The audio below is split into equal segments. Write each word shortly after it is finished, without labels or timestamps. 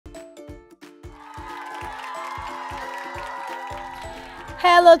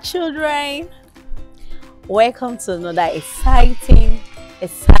Hello, children. Welcome to another exciting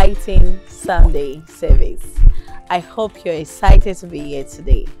Sunday service. I hope you're excited to be here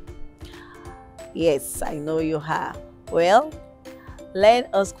today. Yes, I know you are. Well,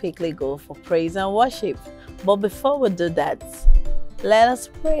 let us quickly go for praise and worship. But before we do that, let us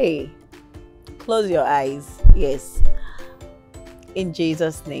pray. Close your eyes. Yes. In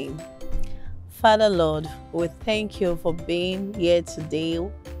Jesus' name. Father Lord, we thank you for being here today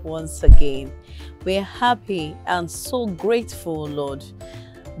once again. We're happy and so grateful, Lord,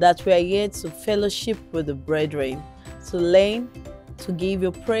 that we are here to fellowship with the brethren, to learn, to give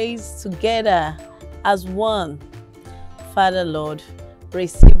you praise together as one. Father Lord,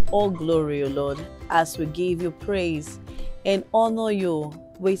 receive all glory, O Lord, as we give you praise and honor you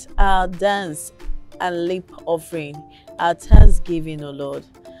with our dance and lip offering, our thanksgiving, O Lord.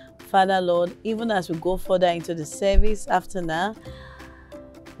 Father Lord, even as we go further into the service after now,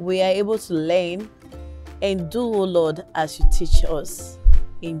 we are able to learn and do, O Lord, as you teach us.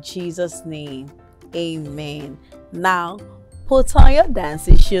 In Jesus' name, amen. Now, put on your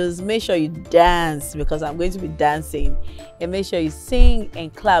dancing shoes. Make sure you dance because I'm going to be dancing. And make sure you sing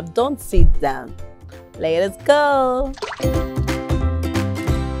and clap. Don't sit down. Let us go.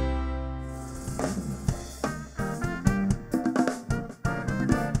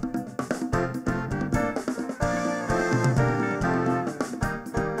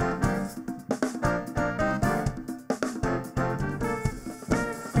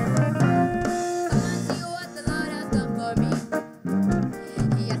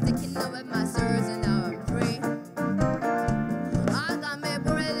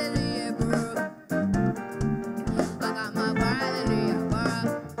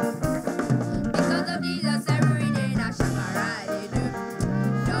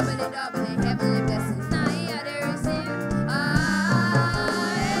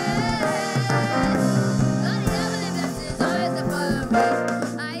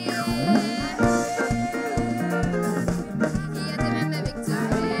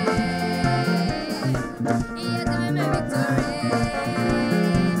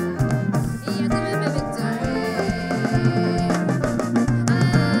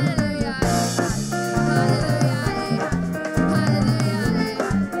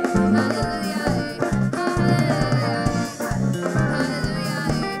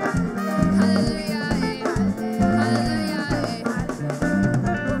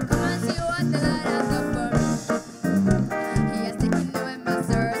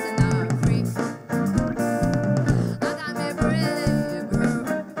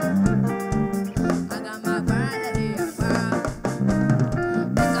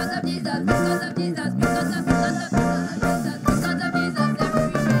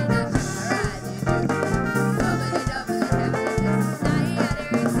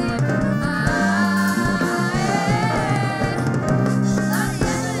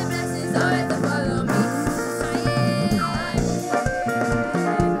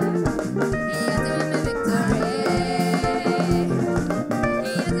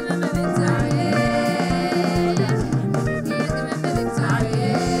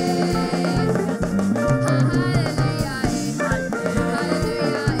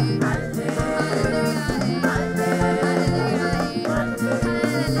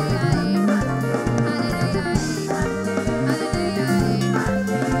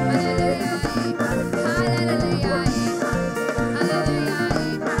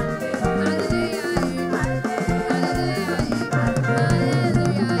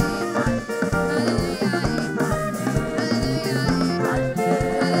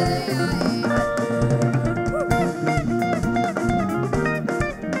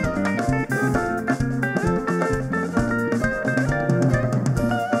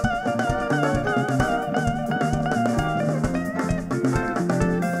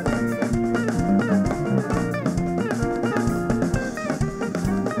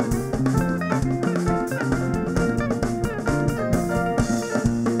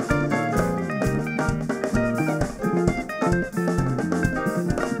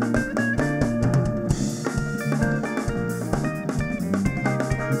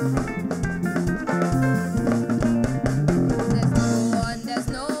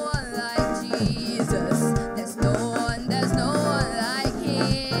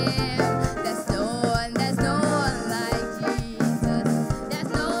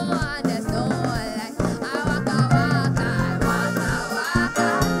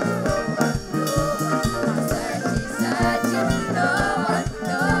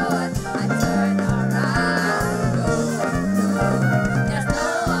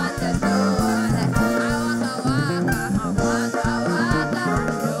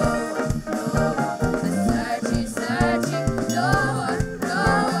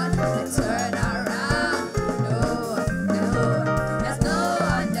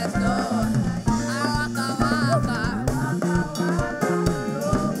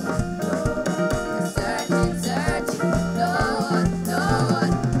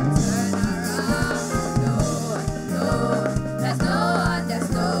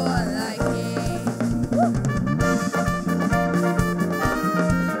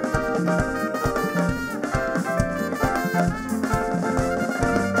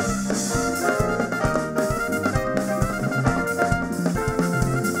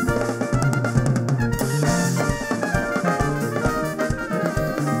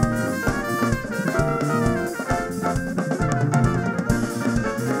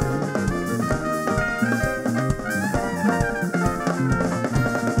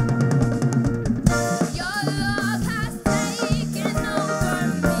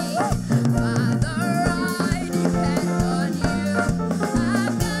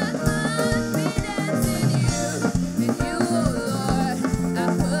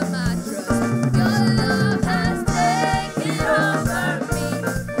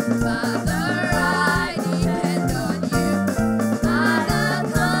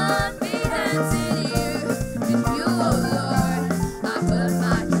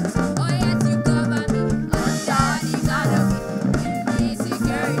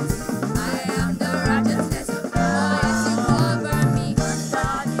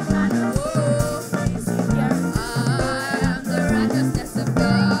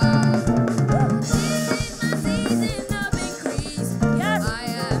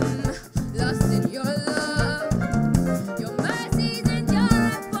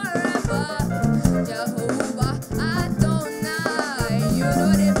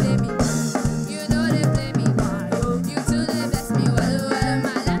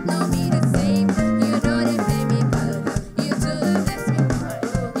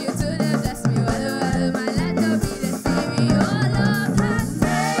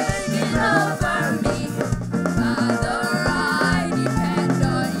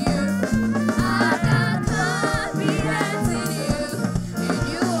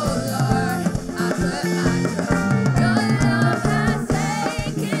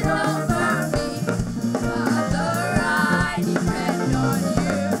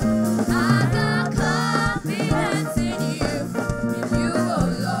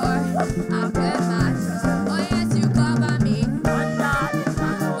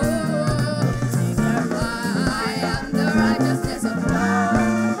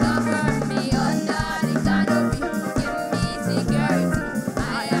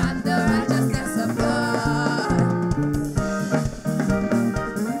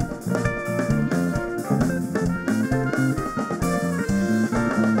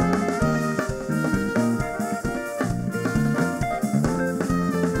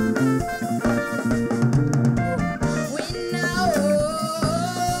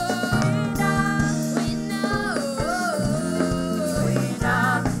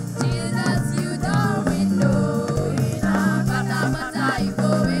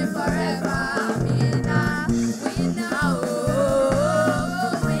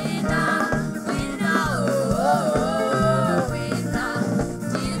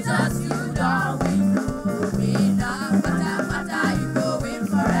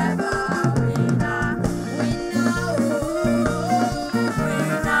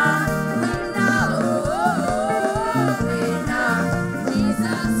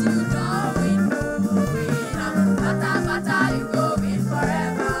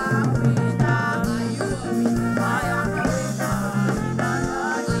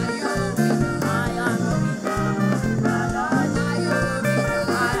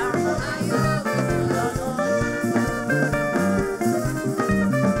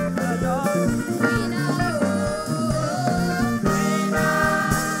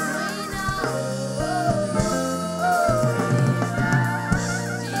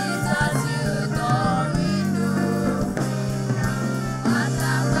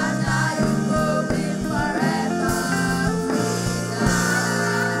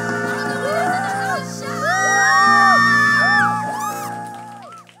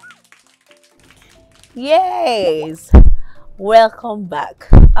 Yes, welcome back.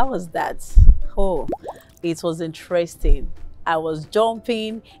 How was that? Oh, it was interesting. I was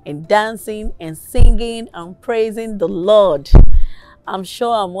jumping and dancing and singing and praising the Lord. I'm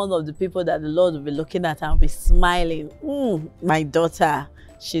sure I'm one of the people that the Lord will be looking at and be smiling. My daughter,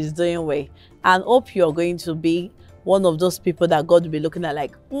 she's doing well. And hope you're going to be one of those people that God will be looking at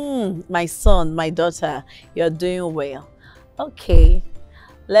like, my son, my daughter, you're doing well. Okay,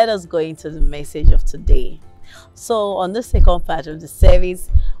 let us go into the message of today. So on the second part of the service,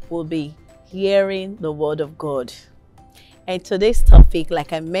 we'll be hearing the word of God. And today's topic,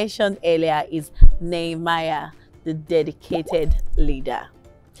 like I mentioned earlier, is Nehemiah, the dedicated leader.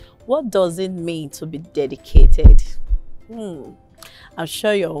 What does it mean to be dedicated? I'm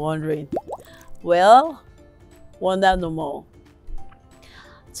sure you're wondering. Well, wonder no more.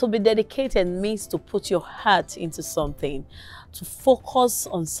 To be dedicated means to put your heart into something, to focus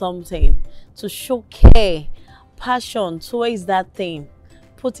on something, to show care, passion towards that thing,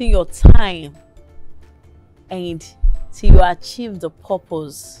 putting your time, and till you achieve the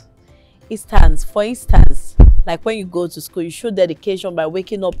purpose. For instance, like when you go to school, you show dedication by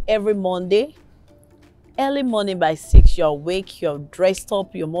waking up every Monday. Early morning by 6, you're awake, you're dressed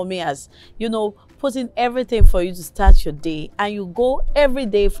up, your mommy has, putting everything for you to start your day. And you go every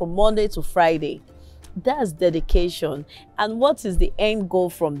day from Monday to Friday. That's dedication. And what is the end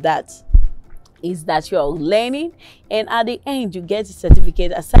goal from that? Is that you are learning, and at the end you get a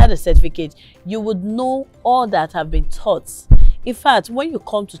certificate. Aside the certificate, you would know all that have been taught. In fact, when you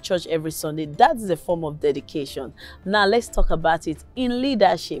come to church every Sunday, that is a form of dedication. Now let's talk about it in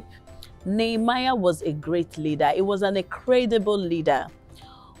leadership. Nehemiah was a great leader. He was an incredible leader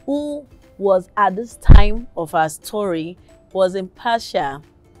who was, at this time of our story, was in Persia.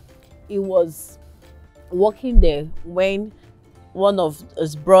 He was working there when one of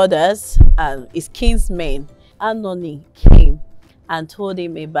his brothers and his kinsmen, Anoni, came and told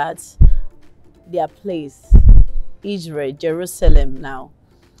him about their place, Israel, Jerusalem now,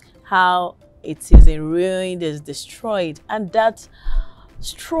 how it is in ruin, it is destroyed, and that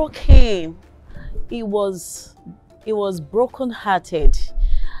struck him. He was brokenhearted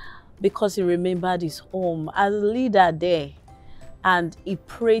because he remembered his home as a leader there, and he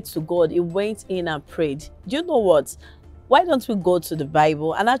prayed to God. He went in and prayed. Do you know what? Why don't we go to the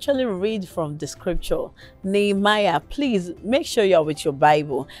Bible and actually read from the scripture? Nehemiah, please make sure you're with your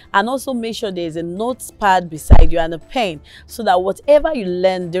Bible, and also make sure there's a notepad beside you and a pen, so that whatever you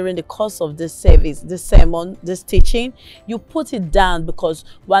learn during the course of this service, this sermon, this teaching, you put it down, because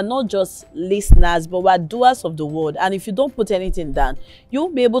we're not just listeners, but we're doers of the word. And if you don't put anything down, you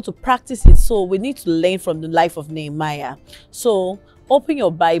won't be able to practice it. So we need to learn from the life of Nehemiah. So open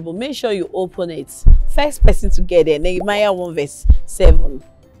your Bible, make sure you open it. First person to get there, Nehemiah 1 verse 7.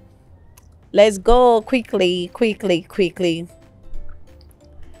 Let's go quickly.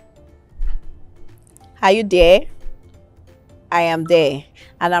 Are you there? I am there.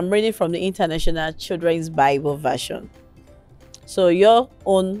 And I'm reading from the International Children's Bible Version. So your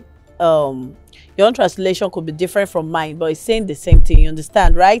own translation could be different from mine, but it's saying the same thing. You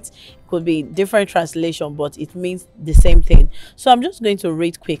understand, right? It could be different translation, but it means the same thing. So I'm just going to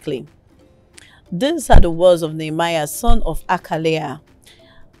read quickly. These are the words of Nehemiah, son of Akaliah.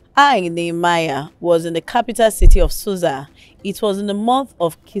 I, Nehemiah, was in the capital city of Susa. It was in the month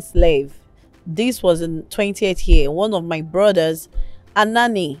of Kislev. This was in 20th year. One of my brothers,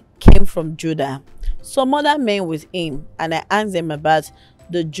 Anani, came from Judah. Some other men with him, and I asked them about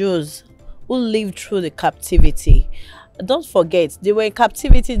the Jews who lived through the captivity. Don't forget, they were in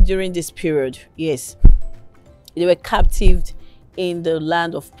captivity during this period. Yes, they were captive in the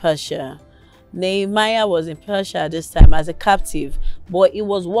land of Persia. Nehemiah was in Persia at this time as a captive, but he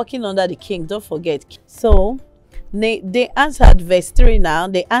was working under the king. Don't forget. So they answered, verse 3 now,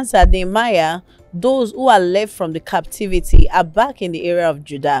 they answered, Nehemiah, those who are left from the captivity are back in the area of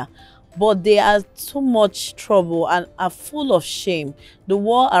Judah, but they are too much trouble and are full of shame. The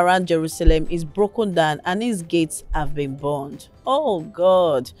wall around Jerusalem is broken down and its gates have been burned. Oh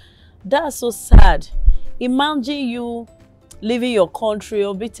God, that's so sad. Imagine you leaving your country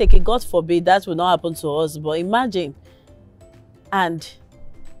or be taken. God forbid that will not happen to us, but imagine, and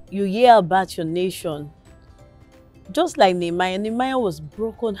you hear about your nation. Just like Nehemiah was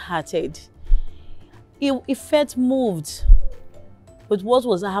broken-hearted. He felt moved with what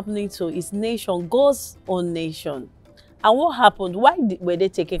was happening to his nation, God's own nation. And what happened? Why were they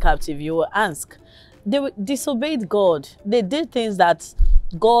taken captive? You will ask. They disobeyed God. They did things that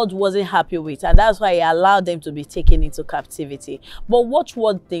God wasn't happy with, and that's why he allowed them to be taken into captivity. But watch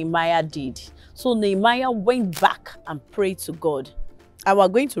what Nehemiah did. So Nehemiah went back and prayed to God. And we're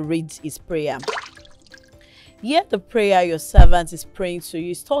going to read his prayer. Hear the prayer your servant is praying to you.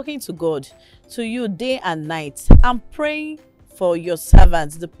 He's talking to God, to you day and night. I'm praying for your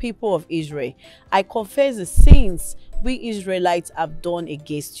servants, the people of Israel. I confess the sins we Israelites have done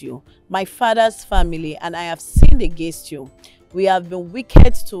against you, my father's family, and I have sinned against you. We have been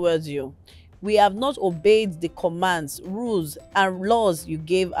wicked towards you. We have not obeyed the commands, rules, and laws you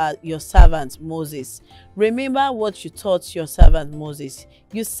gave your servant Moses. Remember what you taught your servant Moses.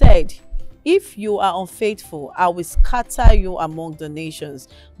 You said, if you are unfaithful, I will scatter you among the nations.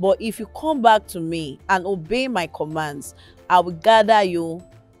 But if you come back to me and obey my commands, I will gather your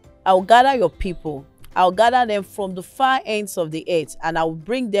people. I will gather them from the far ends of the earth, and I will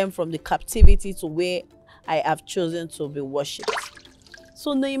bring them from the captivity to where I have chosen to be worshipped.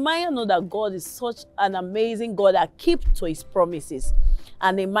 So Nehemiah knew that God is such an amazing God that keeps to his promises.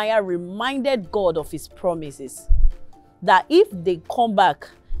 And Nehemiah reminded God of his promises, that if they come back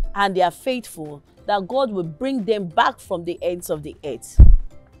and they are faithful, that God will bring them back from the ends of the earth.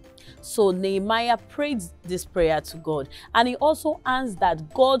 So Nehemiah prayed this prayer to God, and he also asked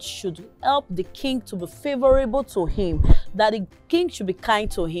that God should help the king to be favorable to him, that the king should be kind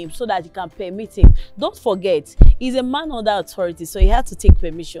to him so that he can permit him. Don't forget, he's a man under authority, so he had to take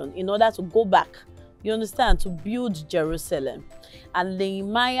permission in order to go back, you understand, to build Jerusalem. And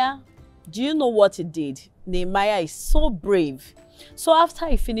Nehemiah, do you know what he did? Nehemiah is so brave. So after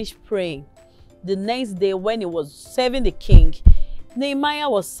he finished praying, the next day when he was serving the king, Nehemiah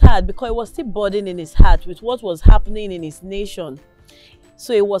was sad because he was still burdened in his heart with what was happening in his nation.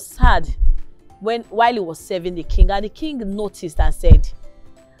 So he was sad while he was serving the king. And the king noticed and said,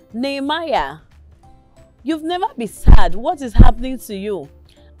 Nehemiah, you've never been sad. What is happening to you?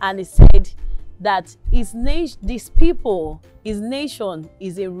 And he said that his nation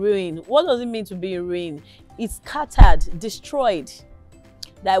is in ruin. What does it mean to be in ruin? It's scattered, destroyed.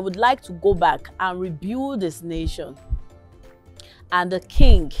 That I would like to go back and rebuild this nation. And the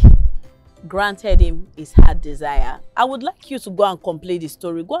king granted him his heart desire. I would like you to go and complete the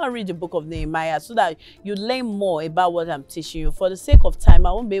story. Go and read the book of Nehemiah so that you learn more about what I'm teaching you. For the sake of time,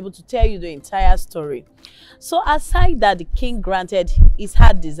 I won't be able to tell you the entire story. So aside that the king granted his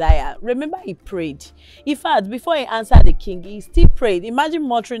heart desire, remember he prayed. In fact, before he answered the king, he still prayed. Imagine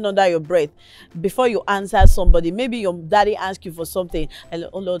muttering under your breath before you answer somebody. Maybe your daddy asked you for something. And,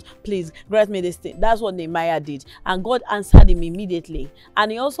 oh Lord, please grant me this thing. That's what Nehemiah did. And God answered him immediately.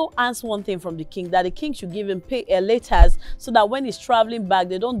 And he also asked one thing from the king, that the king should give him letters so that when he's traveling back,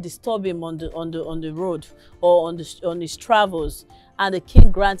 they don't disturb him on the road or on his travels. And the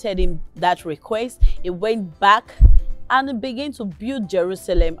king granted him that request. He went back and began to build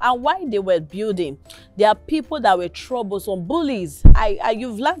Jerusalem. And while they were building, there are people that were troublesome, bullies.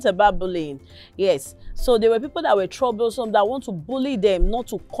 You've learned about bullying. Yes. So there were people that were troublesome that want to bully them not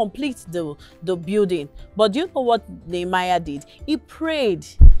to complete the building. But do you know what Nehemiah did? He prayed.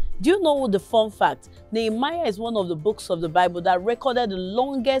 Do you know the fun fact? Nehemiah is one of the books of the Bible that recorded the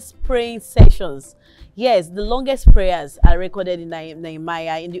longest praying sessions. Yes, the longest prayers are recorded in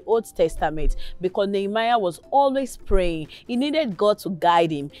Nehemiah in the Old Testament, because Nehemiah was always praying. He needed God to guide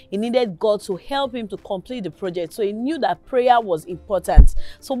him. He needed God to help him to complete the project. So he knew that prayer was important.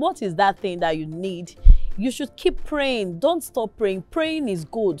 So what is that thing that you need? You should keep praying. Don't stop praying. Praying is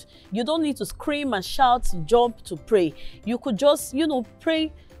good. You don't need to scream and shout, jump to pray. You could just,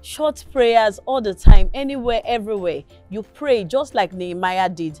 pray short prayers all the time, anywhere, everywhere. You pray just like Nehemiah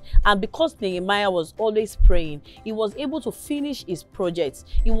did. And because Nehemiah was always praying, he was able to finish his projects.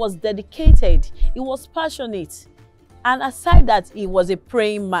 He was dedicated. He was passionate. And aside that, he was a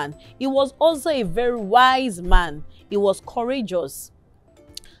praying man. He was also a very wise man. He was courageous.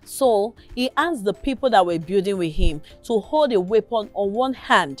 So he asked the people that were building with him to hold a weapon on one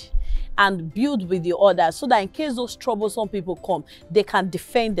hand and build with the other, so that in case those troublesome people come, they can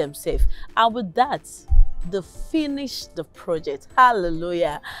defend themselves. And with that, they finished the project.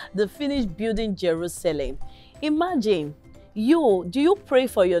 Hallelujah. They finished building Jerusalem. Imagine, do you pray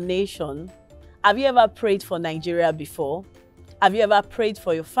for your nation? Have you ever prayed for Nigeria before? Have you ever prayed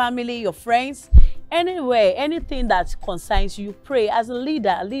for your family, your friends? Anywhere, anything that concerns you, pray. As a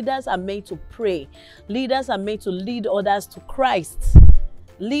leader, leaders are made to pray. Leaders are made to lead others to Christ.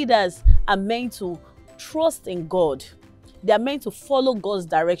 Leaders are meant to trust in God. They are meant to follow God's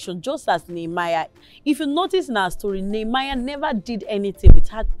direction, just as Nehemiah. If you notice in our story, Nehemiah never did anything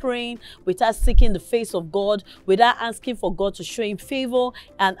without praying, without seeking the face of God, without asking for God to show him favor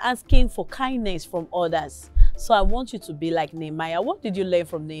and asking for kindness from others. So I want you to be like Nehemiah. What did you learn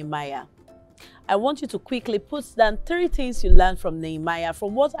from Nehemiah? I want you to quickly put down 3 things you learned from Nehemiah,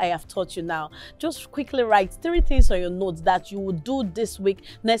 from what I have taught you now. Just quickly write 3 things on your notes that you will do this week,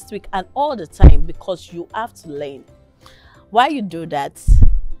 next week, and all the time, because you have to learn. While you do that,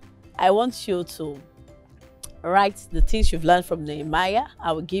 I want you to write the things you've learned from Nehemiah.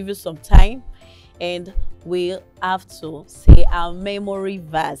 I will give you some time, and we'll have to say our memory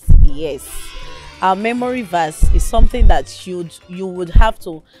verse. Yes. Our memory verse is something that you would have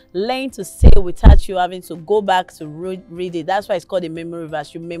to learn to say without you having to go back to read it. That's why it's called a memory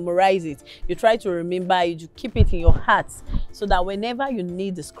verse. You memorize it. You try to remember it. You keep it in your heart so that whenever you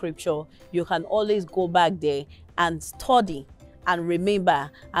need the scripture, you can always go back there and study and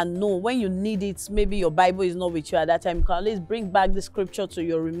remember and know when you need it. Maybe your Bible is not with you at that time. You can always bring back the scripture to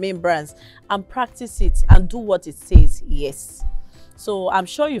your remembrance and practice it and do what it says. Yes. So I'm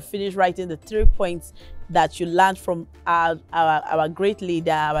sure you finished writing the 3 points that you learned from our great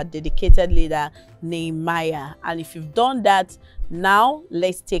leader, our dedicated leader, Nehemiah. And if you've done that, now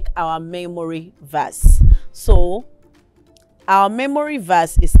let's take our memory verse. So our memory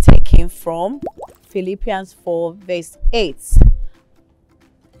verse is taken from Philippians 4 verse 8.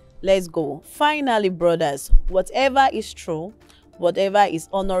 Let's go. Finally, brothers, whatever is true, whatever is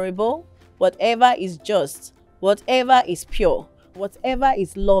honorable, whatever is just, whatever is pure, whatever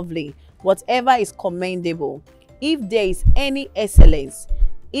is lovely, whatever is commendable, if there is any excellence,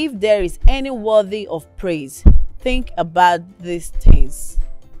 if there is any worthy of praise, think about these things.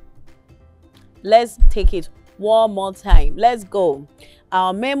 Let's take it one more time. Let's go.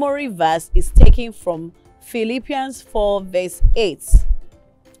 Our memory verse is taken from Philippians 4 verse 8,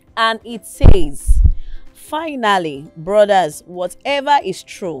 and it says, finally, brothers, whatever is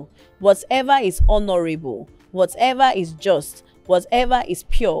true, whatever is honorable, whatever is just, whatever is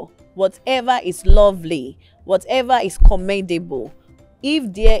pure, whatever is lovely, whatever is commendable,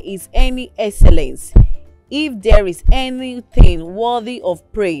 if there is any excellence, if there is anything worthy of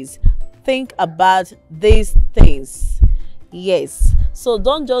praise, think about these things. Yes. So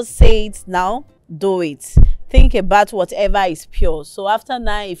don't just say it now, do it. Think about whatever is pure. So after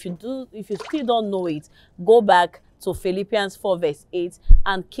now, if you still don't know it, go back to Philippians 4 verse 8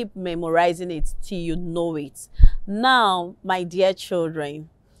 and keep memorizing it till you know it. Now, my dear children,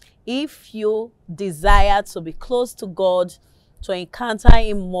 if you desire to be close to God, to encounter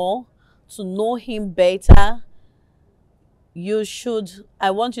Him more, to know Him better,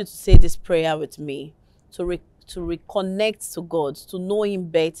 I want you to say this prayer with me to reconnect to God, to know Him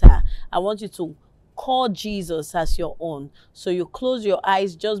better. I want you to call Jesus as your own. So you close your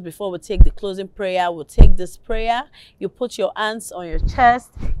eyes. Just before we take the closing prayer, we'll take this prayer. You put your hands on your chest,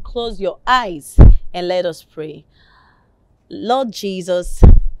 close your eyes, and let us pray. Lord Jesus,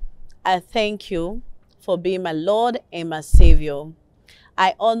 I thank you for being my Lord and my Savior.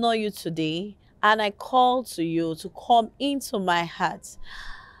 I honor you today, and I call to you to come into my heart.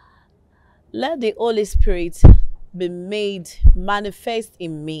 Let the Holy Spirit be made manifest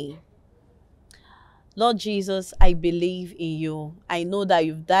in me. Lord Jesus, I believe in you. I know that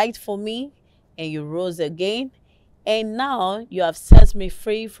you've died for me and you rose again. And now you have set me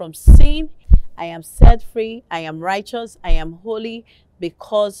free from sin. I am set free. I am righteous. I am holy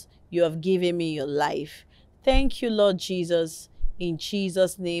because you have given me your life. Thank you, Lord Jesus. In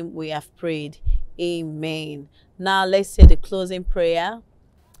Jesus' name we have prayed. Amen. Now let's say the closing prayer.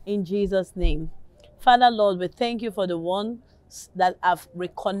 In Jesus' name. Father, Lord, we thank you for the ones that have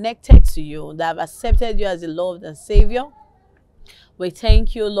reconnected to you, that have accepted you as the Lord and Savior. We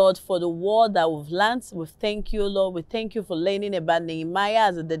thank you, Lord, for the word that we've learned. We thank you, Lord. We thank you for learning about Nehemiah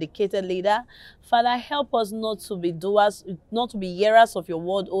as a dedicated leader. Father, help us not to be doers, not to be hearers of your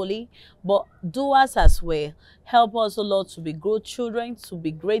word only, but doers as well. Help us, O Lord, to be good children, to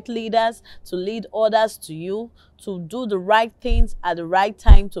be great leaders, to lead others to you, to do the right things at the right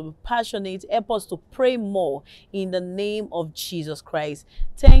time, to be passionate. Help us to pray more in the name of Jesus Christ.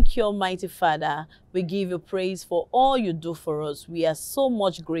 Thank you, Almighty Father. We give you praise for all you do for us. We are so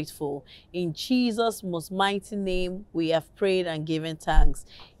much grateful. In Jesus' most mighty name, we have prayed and given thanks.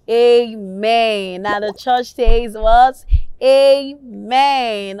 Amen. Now the church says what?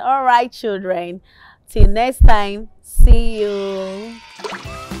 Amen. All right, children. Till next time, see you.